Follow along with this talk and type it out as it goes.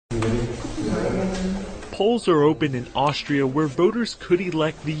polls are open in Austria, where voters could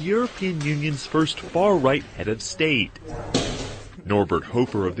elect the European Union's first far-right head of state. Norbert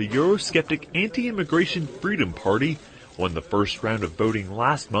Hofer of the Eurosceptic Anti-Immigration Freedom Party won the first round of voting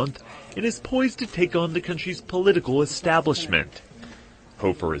last month and is poised to take on the country's political establishment.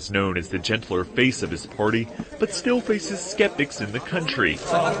 Hofer is known as the gentler face of his party, but still faces skeptics in the country.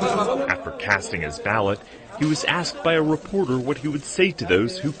 After casting his ballot, he was asked by a reporter what he would say to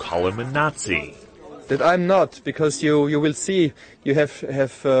those who call him a Nazi. That I'm not, because you will see, you have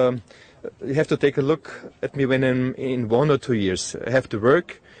to take a look at me when I'm in 1 or 2 years. I have to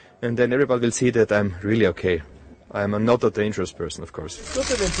work, and then everybody will see that I'm really okay. I'm not a dangerous person, of course.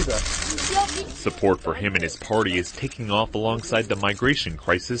 Support for him and his party is taking off alongside the migration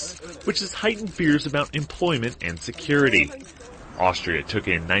crisis, which has heightened fears about employment and security. Austria took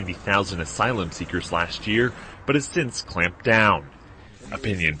in 90,000 asylum seekers last year, but has since clamped down.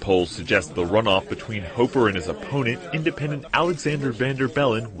 Opinion polls suggest the runoff between Hofer and his opponent, independent Alexander van der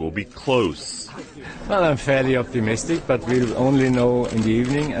Bellen, will be close. Well, I'm fairly optimistic, but we'll only know in the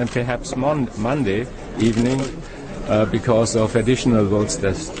evening and perhaps Monday evening because of additional votes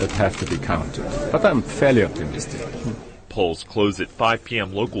that have to be counted. But I'm fairly optimistic. Polls close at 5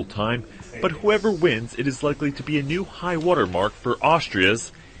 p.m. local time, but whoever wins, it is likely to be a new high water mark for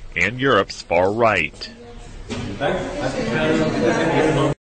Austria's and Europe's far right.